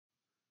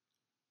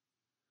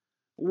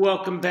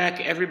Welcome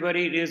back,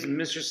 everybody. It is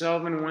Mr.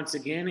 Sullivan once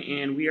again,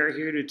 and we are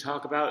here to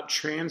talk about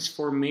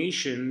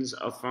transformations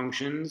of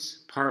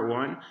functions, part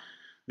one.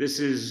 This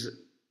is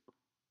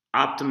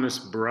Optimus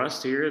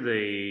Brust here,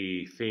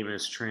 the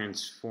famous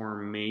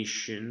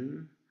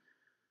transformation.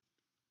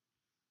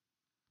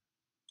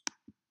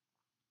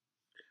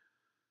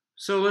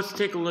 So let's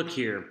take a look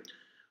here.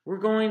 We're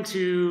going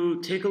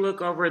to take a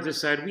look over at this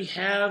side. We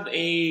have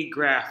a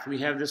graph. We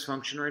have this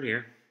function right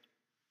here.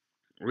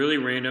 Really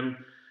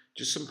random.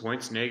 Just some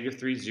points,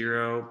 -3,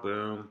 0,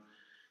 boom,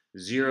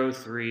 0,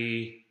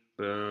 3,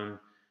 boom,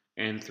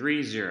 and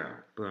 3, 0,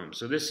 boom.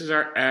 So this is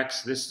our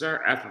x, this is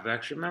our f of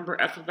x.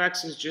 Remember, f of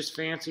x is just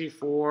fancy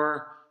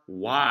for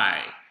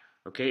y,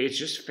 okay? It's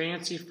just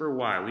fancy for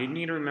y. We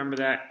need to remember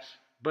that.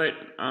 But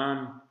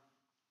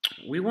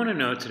we want to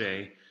know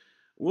today,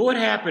 what would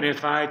happen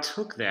if I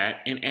took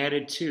that and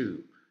added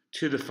 2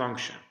 to the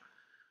function?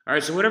 All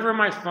right, so whatever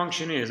my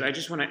function is, I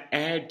just want to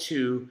add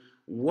 2.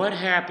 What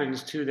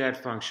happens to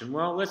that function?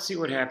 Well, let's see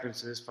what happens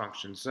to this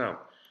function. So,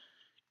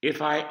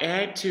 if I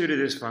add 2 to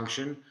this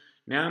function,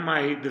 now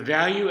the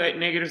value at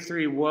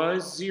 -3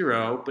 was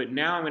 0, but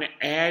now I'm going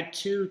to add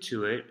 2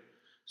 to it.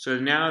 So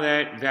now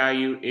that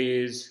value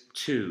is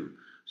 2.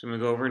 So I'm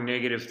going to go over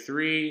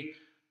 -3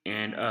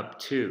 and up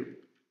 2.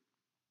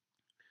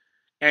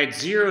 At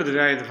 0, the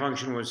value of the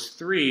function was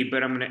 3,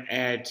 but I'm going to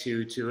add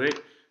 2 to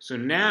it. So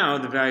now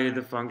the value of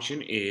the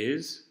function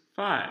is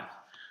 5.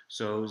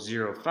 So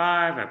 0,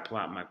 5, I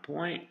plot my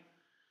point.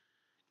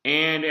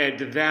 And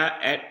at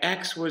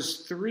x was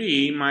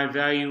 3, my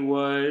value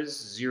was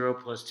 0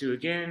 plus 2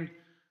 again.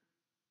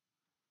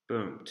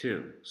 Boom,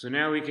 2. So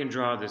now we can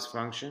draw this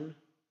function.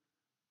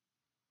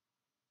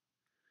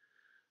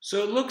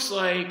 So it looks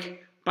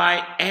like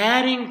by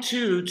adding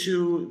 2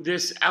 to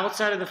this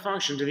outside of the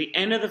function, to the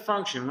end of the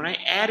function, when I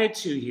added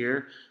 2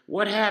 here,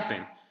 what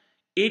happened?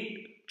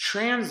 It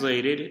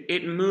translated,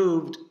 it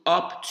moved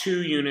up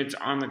 2 units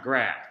on the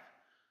graph.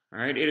 All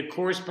right, it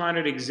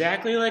corresponded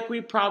exactly like we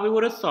probably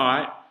would have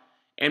thought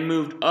and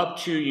moved up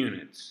 2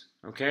 units.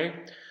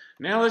 Okay,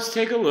 now let's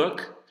take a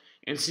look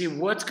and see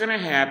what's going to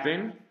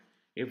happen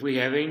if we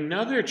have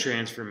another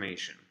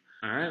transformation.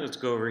 All right, let's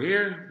go over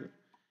here.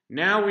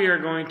 Now we are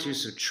going to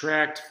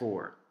subtract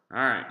 4. All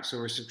right, so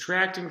we're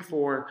subtracting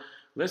 4.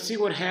 Let's see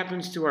what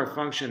happens to our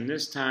function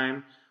this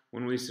time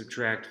when we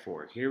subtract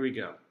 4. Here we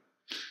go.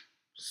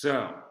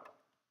 So,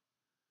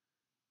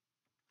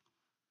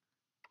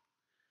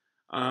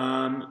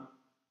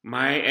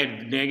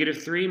 at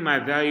 -3, my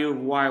value of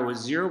y was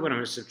 0, but I'm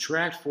going to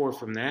subtract 4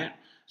 from that.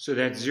 So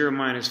that's 0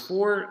 minus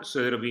 4, so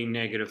it'll be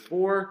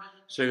 -4.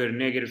 So I go to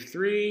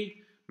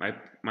 -3,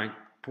 my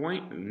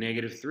point,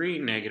 -3,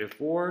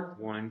 -4,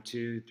 1,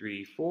 2,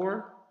 3,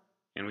 4,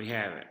 and we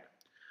have it.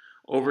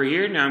 Over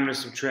here, now I'm going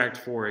to subtract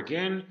 4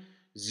 again.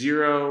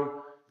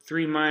 0,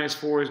 3 minus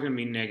 4 is going to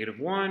be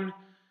 -1.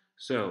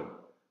 So,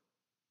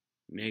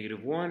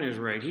 -1 is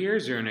right here,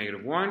 0,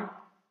 -1.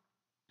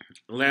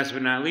 Last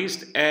but not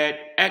least,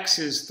 at x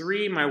is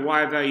 3, my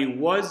y value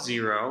was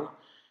 0.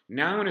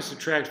 Now I'm going to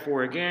subtract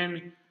 4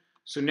 again.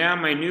 So now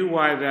my new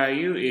y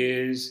value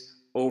is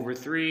over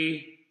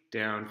 3,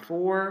 down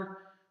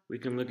 4. We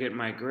can look at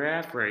my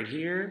graph right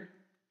here.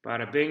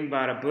 Bada bing,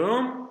 bada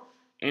boom.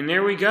 And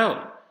there we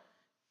go.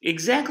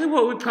 Exactly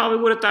what we probably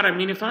would have thought. I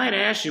mean, if I had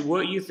asked you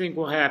what you think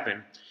will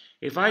happen,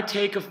 if I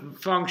take a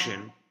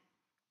function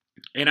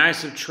and I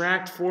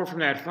subtract 4 from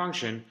that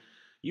function,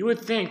 you would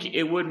think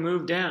it would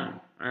move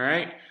down. All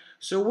right,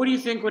 so what do you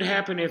think would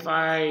happen if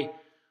I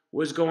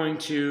was going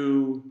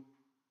to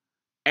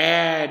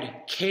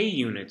add k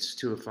units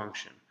to a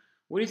function?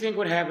 What do you think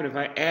would happen if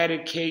I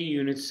added k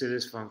units to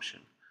this function?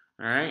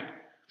 All right,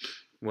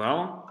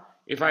 well,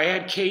 if I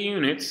add k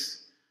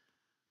units,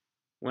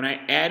 when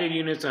I added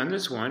units on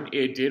this one,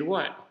 it did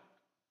what?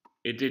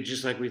 It did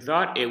just like we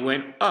thought. It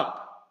went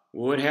up.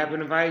 What would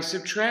happen if I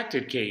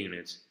subtracted k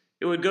units?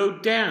 It would go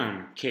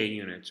down k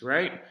units,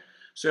 right?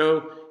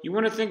 So you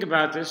want to think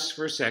about this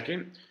for a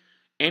second.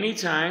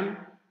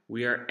 Anytime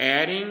we are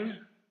adding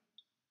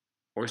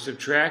or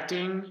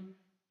subtracting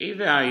a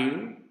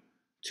value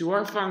to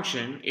our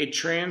function, it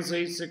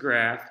translates the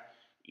graph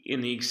in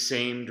the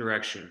same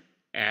direction.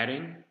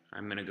 Adding,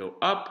 I'm going to go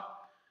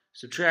up.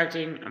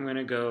 Subtracting, I'm going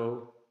to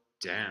go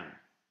down.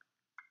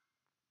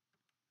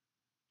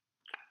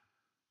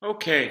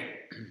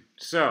 Okay,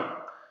 so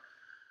I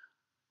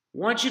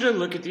want you to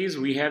look at these.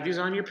 We have these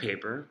on your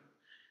paper.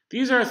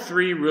 These are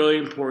 3 really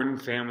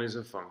important families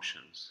of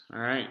functions,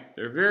 all right?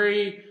 They're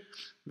very,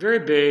 very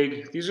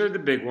big. These are the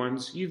big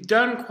ones. You've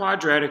done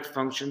quadratic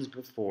functions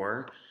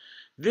before.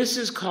 This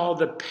is called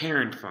the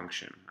parent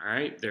function, all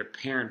right? They're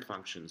parent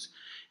functions.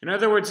 In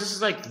other words, this is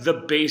like the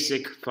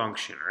basic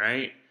function,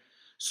 right?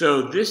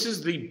 So this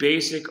is the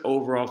basic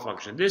overall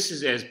function. This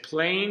is as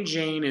plain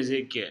Jane as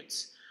it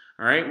gets,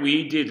 all right?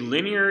 We did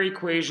linear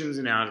equations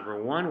in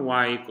Algebra 1,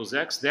 y equals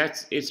x.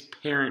 That's its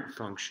parent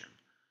function,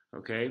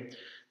 okay?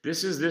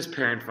 This is this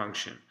parent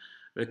function.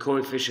 The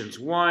coefficient's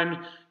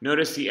 1.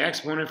 Notice the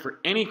exponent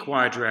for any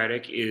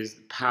quadratic is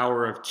the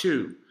power of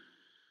 2.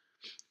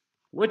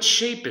 What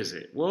shape is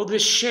it? Well,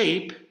 this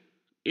shape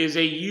is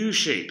a U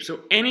shape.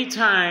 So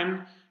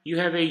anytime you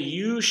have a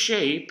U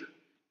shape,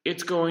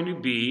 it's going to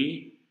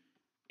be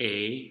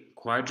a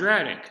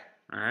quadratic,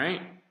 all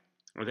right?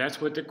 Well,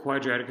 that's what the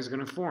quadratic is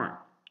going to form.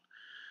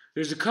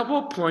 There's a couple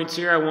of points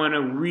here I want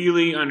to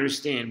really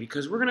understand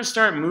because we're going to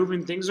start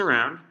moving things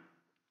around,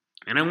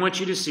 and I want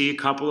you to see a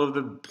couple of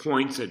the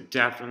points that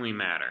definitely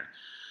matter.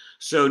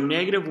 So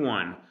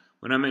 -1.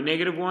 When I'm at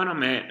 -1,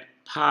 I'm at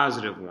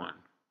 +1.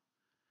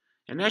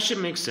 And that should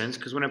make sense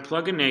because when I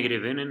plug a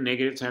negative in, a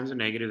negative times a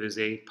negative is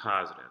a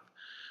positive.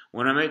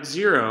 When I'm at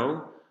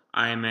 0,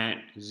 I'm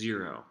at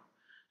 0.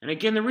 And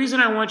again, the reason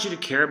I want you to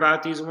care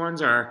about these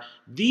ones are,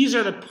 these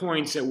are the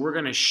points that we're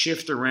going to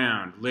shift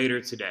around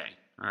later today,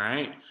 all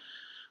right?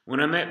 When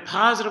I'm at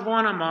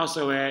 +1, I'm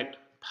also at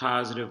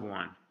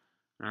 +1,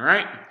 all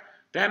right?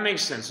 That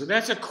makes sense. So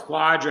that's a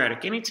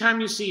quadratic.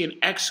 Anytime you see an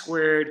x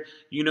squared,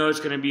 you know it's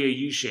going to be a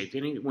U-shape.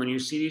 When you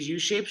see these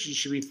U-shapes, you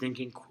should be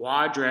thinking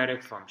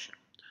quadratic function.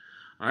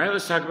 All right,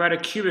 let's talk about a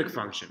cubic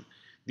function.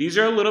 These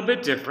are a little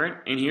bit different,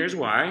 and here's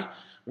why.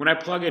 When I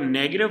plug a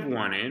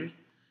 -1 in,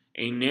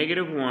 a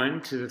 -1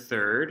 to the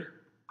third,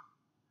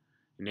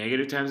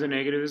 negative times a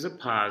negative is a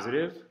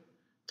positive,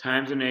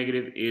 times a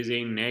negative is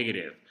a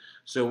negative.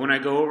 So when I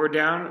go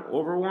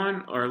over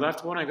 1, or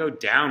left 1, I go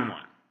down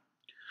 1.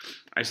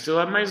 I still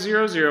have my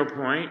 0, 0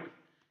 point,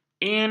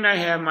 and I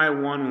have my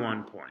 1,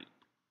 1 point.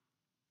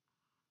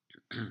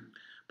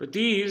 But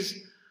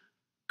these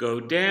go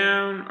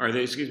down, or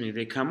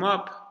they come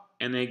up,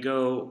 and they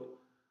go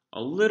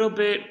a little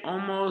bit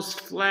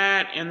almost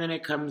flat, and then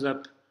it comes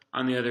up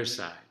on the other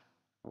side.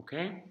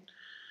 Okay?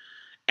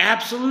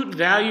 Absolute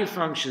value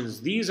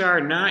functions, these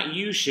are not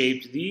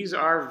U-shaped, these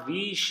are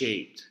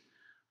V-shaped.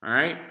 All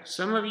right?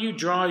 Some of you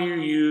draw your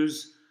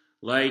U's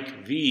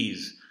like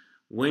V's.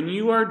 When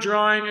you are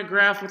drawing a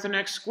graph with an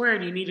x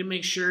squared, you need to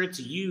make sure it's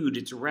U'd,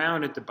 it's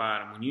round at the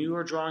bottom. When you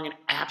are drawing an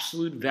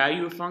absolute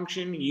value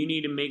function, you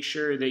need to make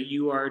sure that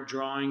you are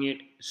drawing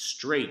it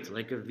straight,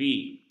 like a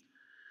V.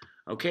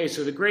 Okay,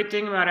 so the great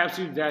thing about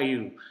absolute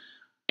value,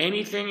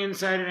 anything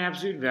inside an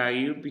absolute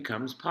value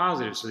becomes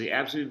positive. So the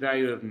absolute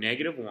value of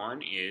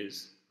 -1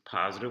 is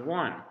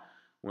 +1.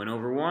 1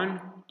 over 1,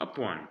 up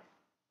 1.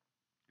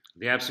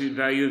 The absolute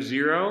value of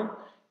 0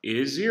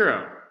 is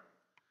 0.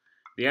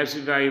 The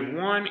absolute value of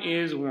 1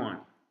 is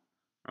 1.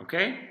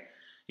 Okay?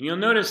 And you'll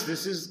notice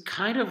this is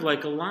kind of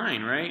like a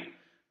line, right?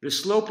 The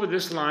slope of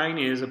this line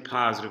is a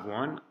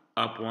 +1,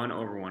 up 1,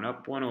 over 1,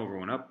 up 1, over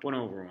 1, up 1,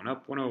 over 1,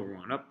 up 1, over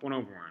 1, up 1,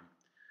 over 1.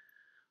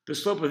 The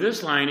slope of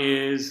this line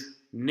is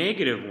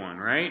 -1,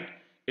 right?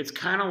 It's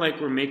kind of like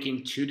we're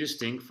making two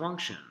distinct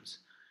functions.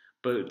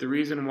 But the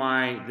reason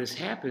why this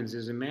happens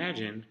is,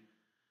 imagine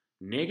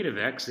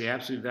 -x, the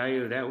absolute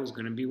value of that was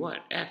going to be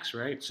what? X,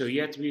 right? So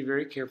you have to be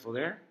very careful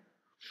there.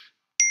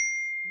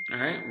 All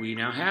right, we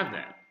now have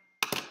that.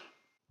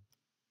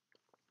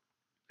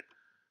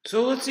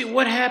 So let's see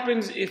what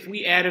happens if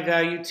we add a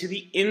value to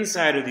the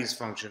inside of these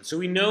functions. So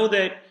we know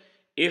that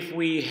if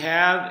we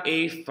have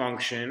a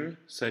function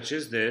such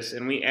as this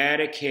and we add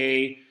a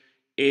k,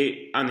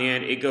 on the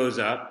end it goes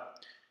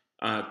up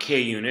k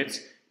units.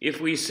 If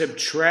we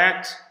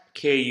subtract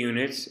k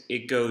units,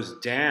 it goes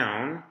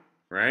down,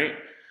 right?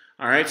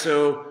 All right,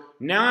 so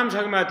now I'm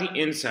talking about the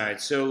inside.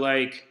 So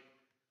like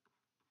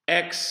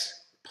x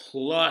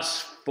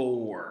plus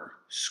 4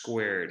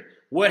 squared.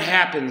 What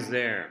happens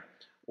there?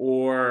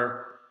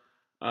 Or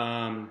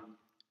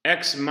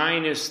x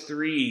minus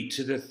 3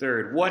 to the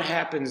third. What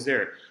happens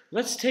there?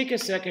 Let's take a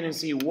second and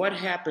see what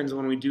happens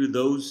when we do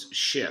those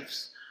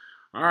shifts.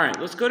 All right,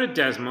 let's go to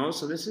Desmos.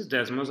 So this is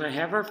Desmos. I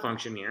have our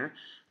function here.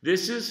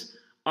 This is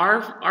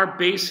our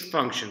base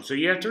function. So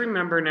you have to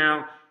remember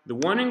now, the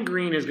one in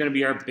green is going to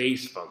be our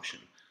base function.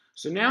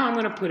 So now I'm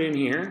going to put in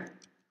here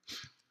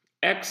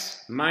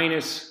x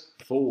minus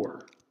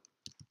 4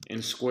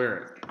 and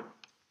square it.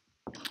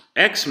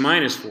 X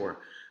minus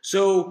 4.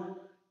 So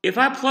if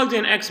I plugged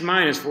in x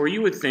minus 4,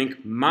 you would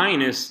think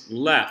minus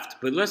left.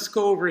 But let's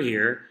go over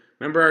here.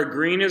 Remember, our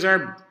green is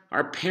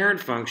our parent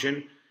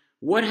function.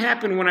 What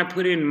happened when I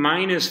put in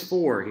minus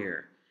 4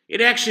 here?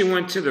 It actually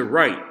went to the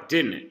right,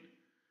 didn't it?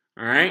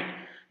 All right?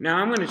 Now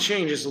I'm going to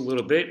change this a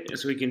little bit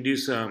so we can do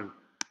some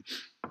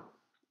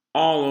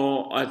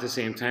all at the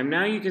same time.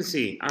 Now you can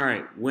see, all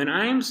right, when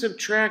I'm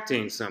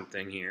subtracting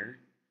something here,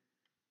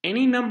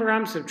 any number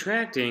I'm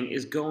subtracting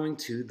is going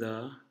to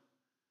the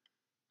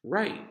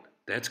right.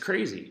 That's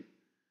crazy.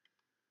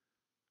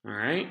 All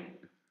right?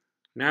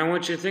 Now I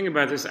want you to think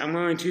about this. I'm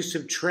going to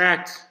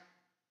subtract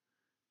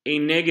a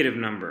negative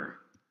number.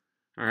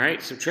 All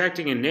right?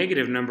 Subtracting a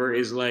negative number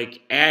is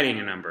like adding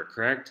a number,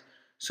 correct?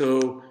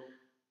 So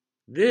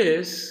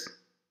this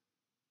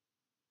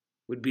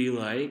would be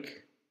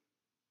like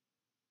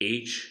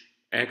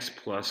hx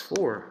plus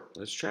 4.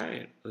 Let's try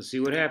it. Let's see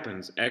what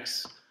happens.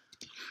 X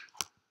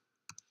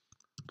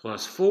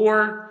plus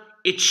 4.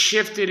 It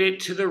shifted it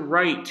to the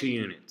right 2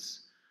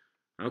 units.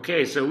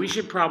 Okay, so we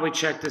should probably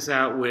check this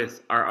out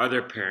with our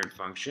other parent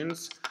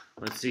functions.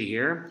 Let's see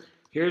here.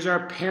 Here's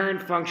our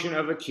parent function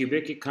of a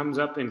cubic. It comes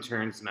up and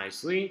turns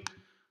nicely.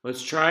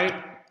 Let's try it.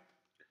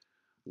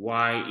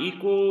 Y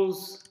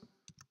equals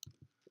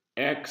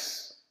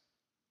x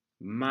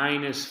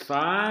minus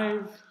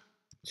 5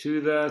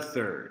 to the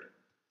third.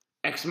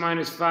 X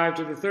minus 5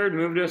 to the third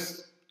moved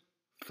us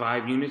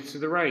 5 units to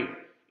the right.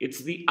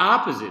 It's the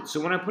opposite. So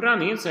when I put it on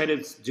the inside,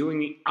 it's doing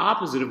the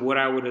opposite of what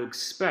I would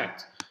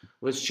expect.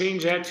 Let's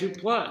change that to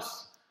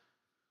plus.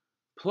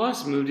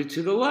 Plus moved it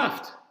to the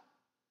left.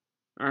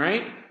 All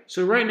right?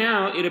 So right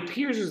now, it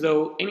appears as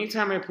though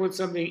anytime I put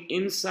something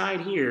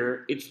inside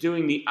here, it's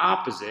doing the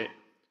opposite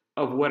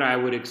of what I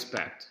would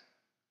expect.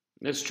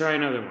 Let's try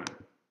another one.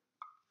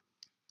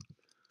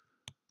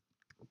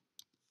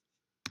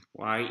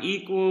 Y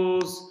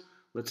equals,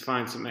 let's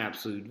find some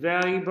absolute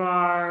value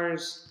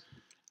bars.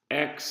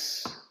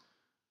 X,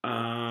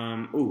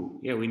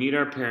 we need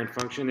our parent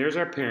function. There's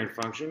our parent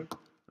function.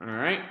 All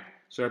right,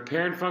 so our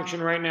parent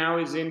function right now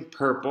is in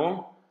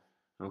purple.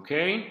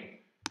 Okay,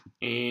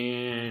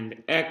 and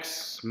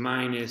x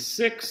minus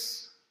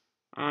 6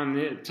 on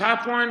the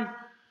top one.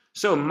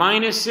 So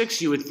minus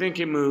 6, you would think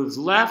it moves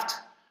left,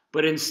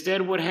 but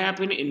instead what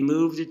happened, it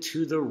moved it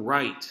to the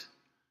right.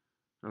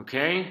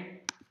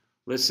 Okay,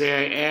 let's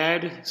say I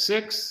add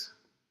 6.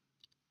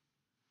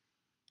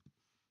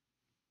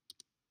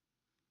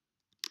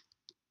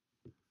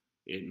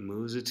 It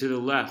moves it to the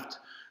left.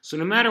 So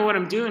no matter what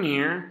I'm doing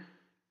here,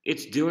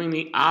 it's doing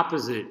the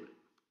opposite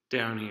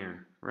down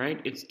here, right?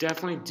 It's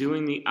definitely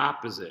doing the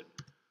opposite.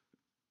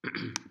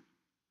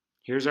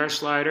 Here's our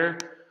slider.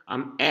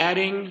 I'm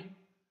adding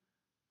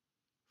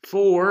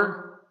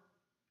 4.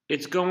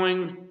 It's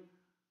going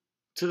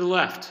to the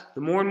left.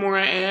 The more and more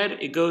I add,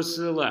 it goes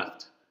to the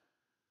left.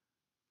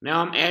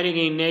 Now I'm adding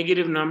a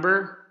negative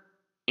number,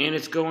 and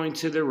it's going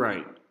to the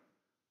right.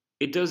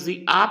 It does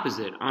the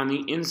opposite on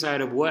the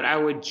inside of what I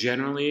would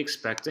generally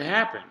expect to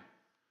happen.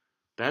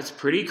 That's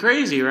pretty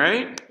crazy,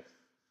 right?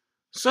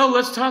 So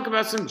let's talk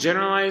about some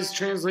generalized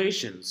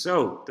translations.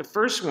 So the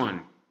first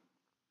one,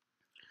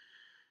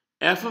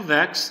 f of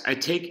x, I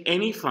take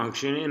any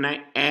function and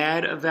I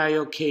add a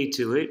value k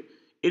to it.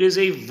 It is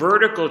a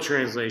vertical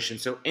translation.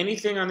 So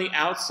anything on the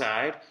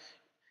outside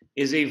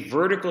is a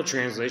vertical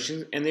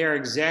translation, and they are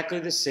exactly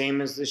the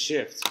same as the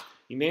shift.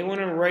 You may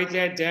want to write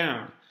that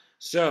down.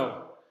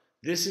 So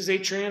this is a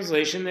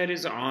translation that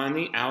is on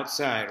the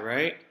outside,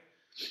 right?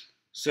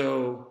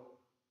 So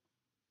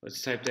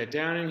let's type that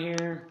down in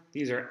here.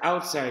 These are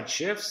outside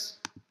shifts.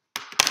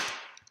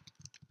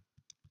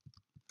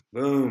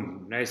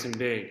 Boom, nice and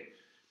big.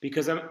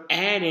 Because I'm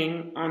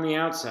adding on the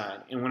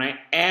outside. And when I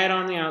add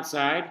on the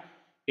outside,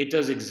 it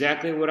does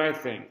exactly what I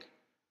think.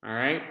 All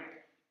right?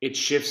 It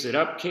shifts it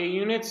up k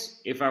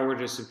units. If I were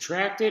to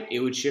subtract it, it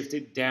would shift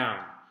it down.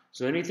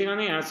 So anything on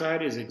the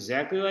outside is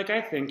exactly like I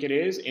think it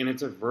is, and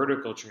it's a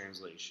vertical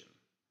translation.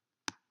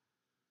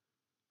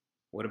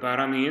 What about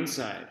on the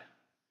inside?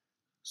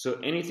 So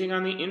anything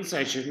on the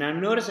inside shift. Now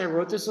notice I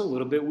wrote this a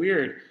little bit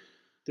weird.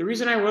 The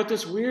reason I wrote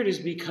this weird is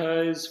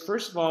because,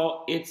 first of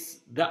all, it's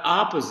the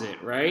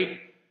opposite, right?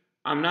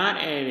 I'm not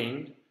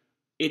adding.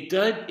 It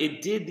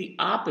did the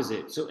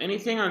opposite. So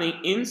anything on the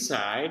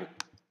inside,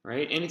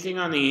 right? Anything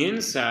on the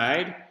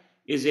inside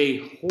is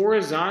a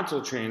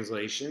horizontal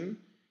translation,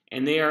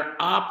 and they are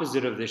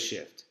opposite of the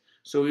shift.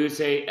 So we would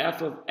say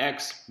f of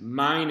x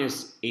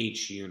minus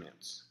h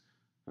units.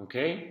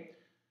 Okay?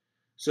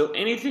 So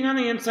anything on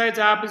the inside is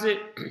opposite.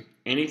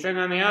 Anything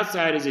on the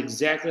outside is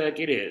exactly like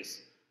it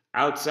is.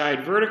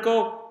 Outside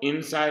vertical,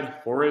 inside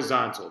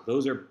horizontal.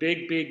 Those are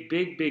big, big,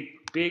 big, big,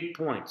 big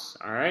points.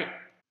 All right?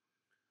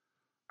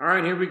 All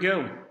right, here we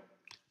go.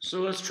 So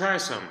let's try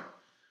some.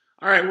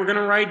 All right, we're going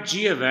to write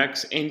g of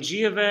x, and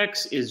g of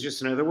x is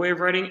just another way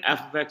of writing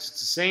f of x. It's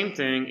the same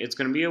thing. It's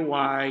going to be a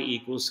y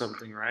equals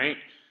something, right?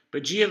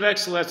 But g of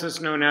x lets us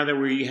know now that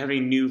we have a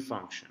new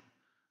function.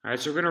 All right,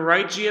 so we're going to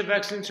write g of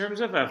x in terms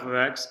of f of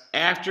x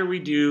after we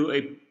do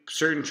a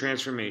certain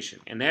transformation.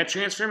 And that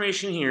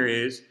transformation here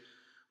is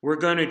we're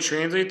going to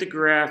translate the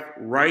graph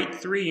right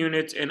 3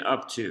 units and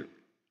up 2.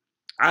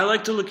 I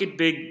like to look at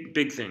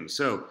big things.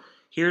 So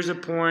here's a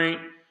point,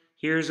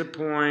 here's a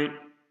point,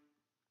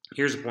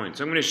 here's a point.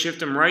 So I'm going to shift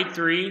them right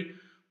 3,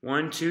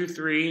 1, 2,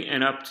 3,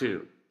 and up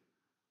 2.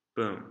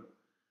 Boom.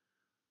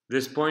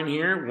 This point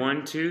here,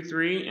 1, 2,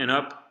 3, and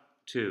up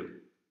 2.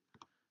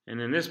 And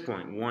then this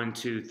point, 1,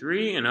 2,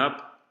 3, and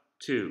up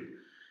 2.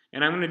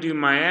 And I'm going to do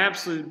my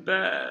absolute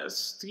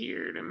best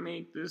here to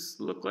make this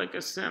look like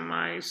a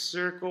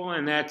semicircle,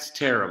 and that's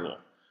terrible.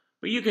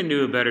 But you can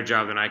do a better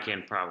job than I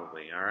can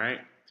probably, all right?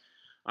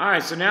 All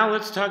right, so now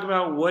let's talk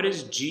about what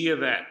is g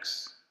of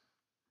x.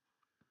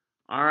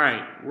 All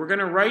right, we're going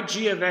to write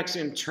g of x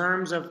in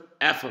terms of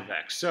f of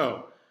x.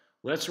 So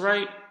let's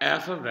write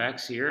f of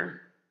x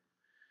here.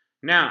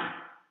 Now,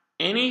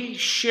 any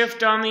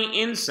shift on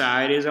the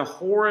inside is a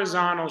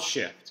horizontal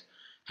shift.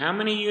 How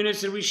many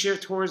units did we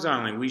shift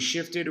horizontally? We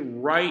shifted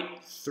right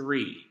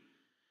 3.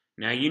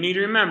 Now you need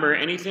to remember,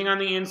 anything on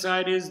the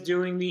inside is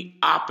doing the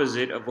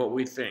opposite of what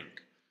we think.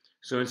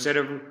 So instead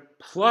of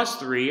plus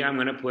 3, I'm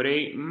going to put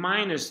a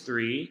minus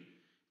 3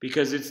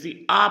 because it's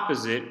the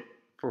opposite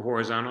for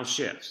horizontal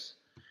shifts.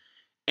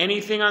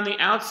 anything on the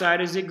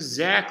outside is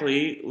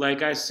exactly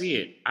like I see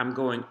it. I'm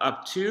going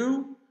up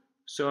 2,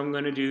 so I'm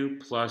going to do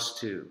plus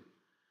 2.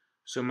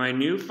 So my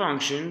new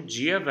function,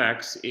 g of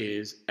x,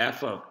 is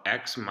f of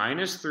x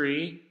minus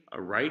 3,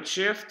 a right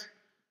shift,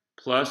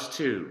 plus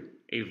 2,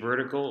 a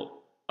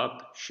vertical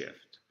up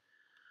shift.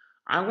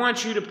 I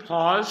want you to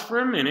pause for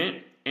a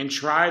minute and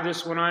try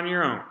this one on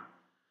your own.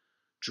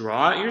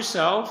 Draw it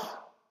yourself,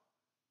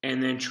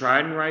 and then try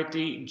and write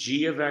the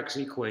g of x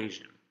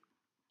equation.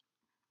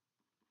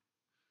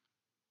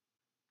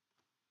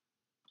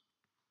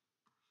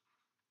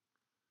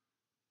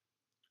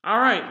 All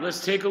right,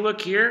 let's take a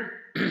look here.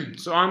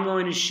 So I'm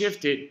going to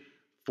shift it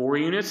 4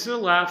 units to the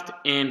left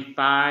and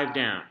 5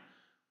 down.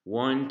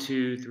 1,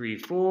 2, 3,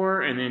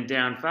 4, and then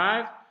down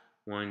 5.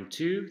 1,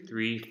 2,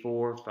 3,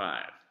 4,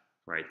 5.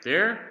 Right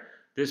there.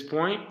 This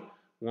point,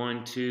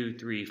 1, 2,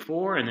 3,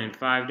 4, and then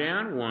 5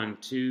 down. 1,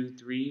 2,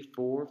 3,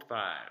 4,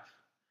 5.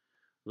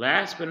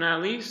 Last but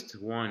not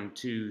least, 1,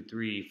 2,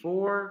 3,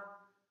 4.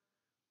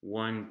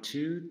 1,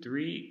 2,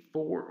 3,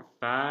 4,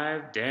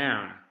 5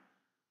 down.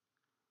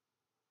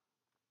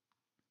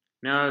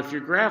 Now, if your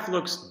graph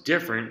looks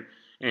different,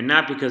 and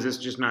not because it's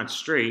just not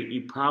straight,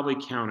 you probably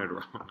counted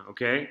wrong,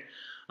 okay?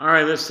 All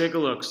right, let's take a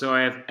look. So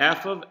I have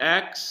f of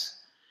x,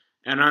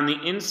 and on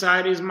the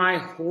inside is my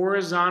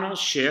horizontal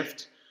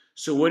shift.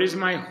 So what is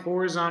my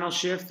horizontal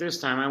shift this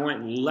time? I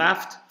went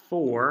left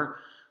 4.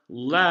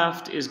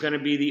 Left is going to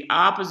be the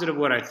opposite of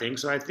what I think.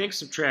 So I think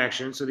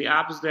subtraction. So the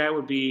opposite of that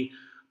would be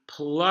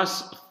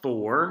plus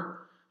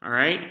 4, all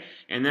right?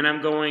 And then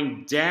I'm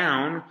going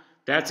down.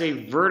 That's a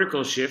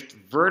vertical shift.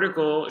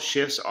 Vertical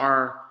shifts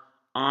are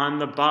on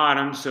the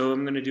bottom, so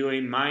I'm going to do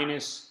a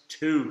minus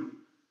 2,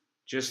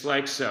 just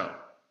like so.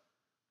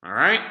 All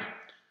right?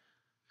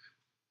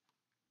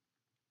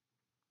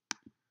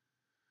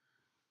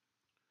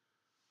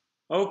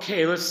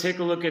 Okay, let's take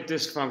a look at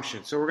this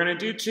function. So we're going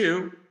to do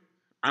 2.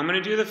 I'm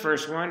going to do the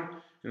first one,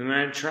 and I'm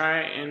going to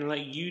try and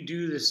let you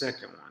do the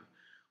second one.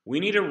 We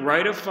need to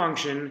write a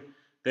function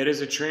that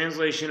is a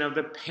translation of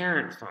the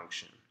parent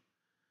function.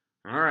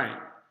 All right.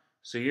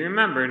 So you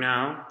remember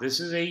now,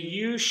 this is a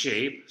U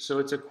shape, so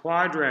it's a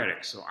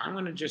quadratic. So I'm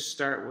going to just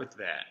start with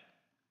that.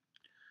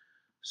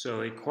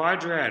 So a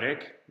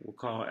quadratic, we'll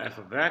call f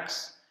of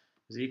x,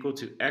 is equal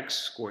to x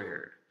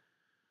squared.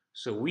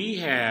 So we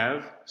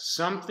have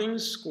something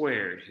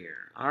squared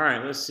here. All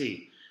right, let's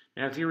see.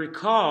 Now if you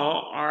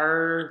recall,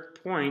 our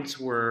points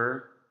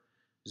were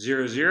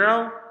 0,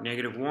 0,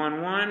 negative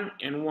 1, 1,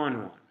 and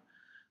 1, 1.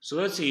 So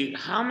let's see,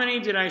 how many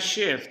did I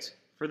shift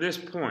for this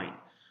point?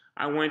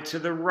 I went to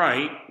the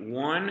right,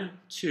 1,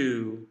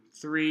 2,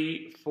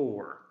 3,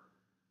 4.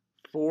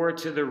 4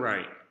 to the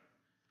right.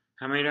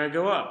 How many did I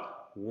go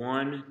up?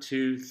 1,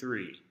 2,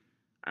 3.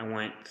 I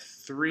went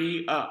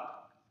 3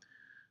 up.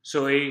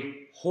 So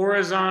a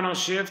horizontal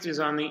shift is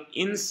on the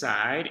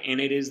inside, and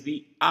it is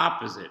the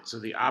opposite. So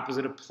the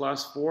opposite of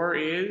plus 4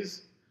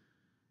 is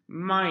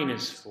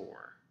minus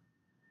 4.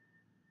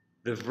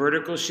 The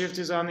vertical shift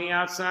is on the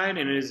outside,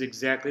 and it is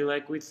exactly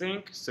like we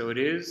think. So it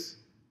is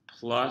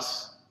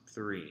plus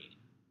 3.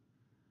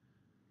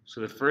 So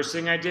the first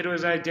thing I did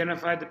was I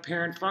identified the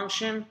parent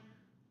function,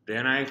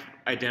 then I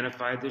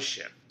identified the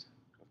shift,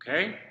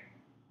 okay?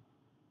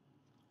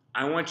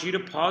 I want you to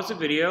pause the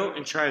video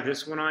and try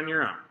this one on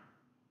your own.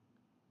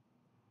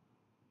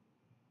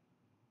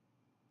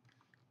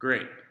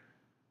 Great.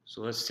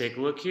 So let's take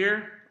a look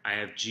here. I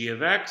have g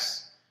of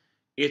x.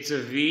 It's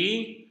a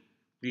v.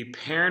 The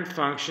parent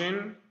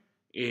function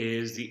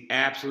is the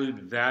absolute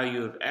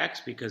value of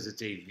x because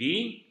it's a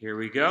v. Here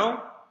we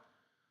go.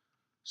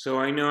 So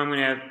I know I'm going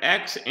to have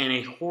x and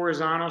a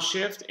horizontal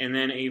shift and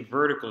then a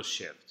vertical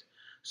shift.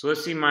 So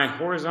let's see my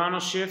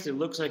horizontal shift. It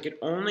looks like it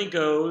only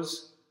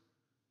goes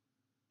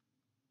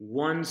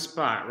one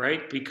spot,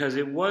 right? Because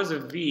it was a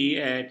v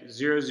at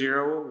 0,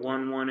 0,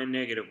 1, 1, and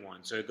negative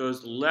 1. So it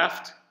goes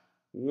left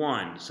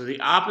 1. So the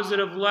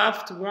opposite of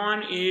left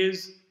 1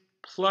 is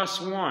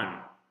plus 1.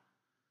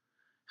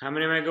 How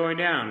many am I going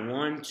down?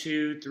 1,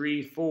 2,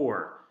 3,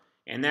 4.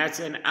 And that's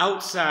an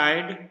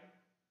outside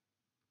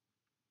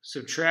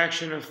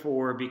subtraction of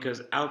 4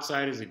 because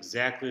outside is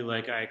exactly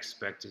like I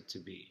expect it to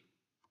be.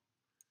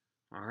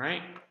 All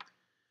right?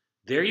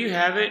 There you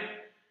have it.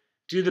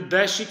 Do the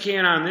best you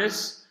can on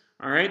this.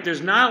 All right?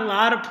 There's not a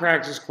lot of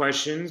practice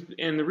questions,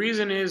 and the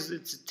reason is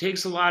it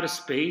takes a lot of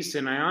space,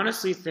 and I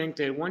honestly think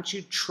that once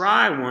you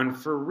try one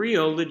for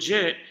real,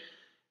 legit,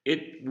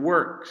 it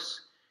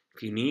works.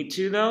 If you need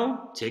to,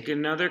 though, take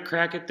another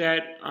crack at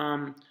that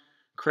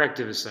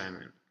corrective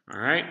assignment.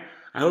 All right?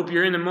 I hope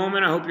you're in the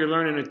moment. I hope you're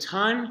learning a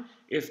ton.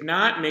 If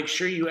not, make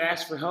sure you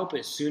ask for help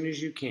as soon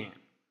as you can.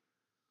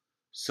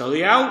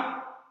 Sully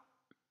out.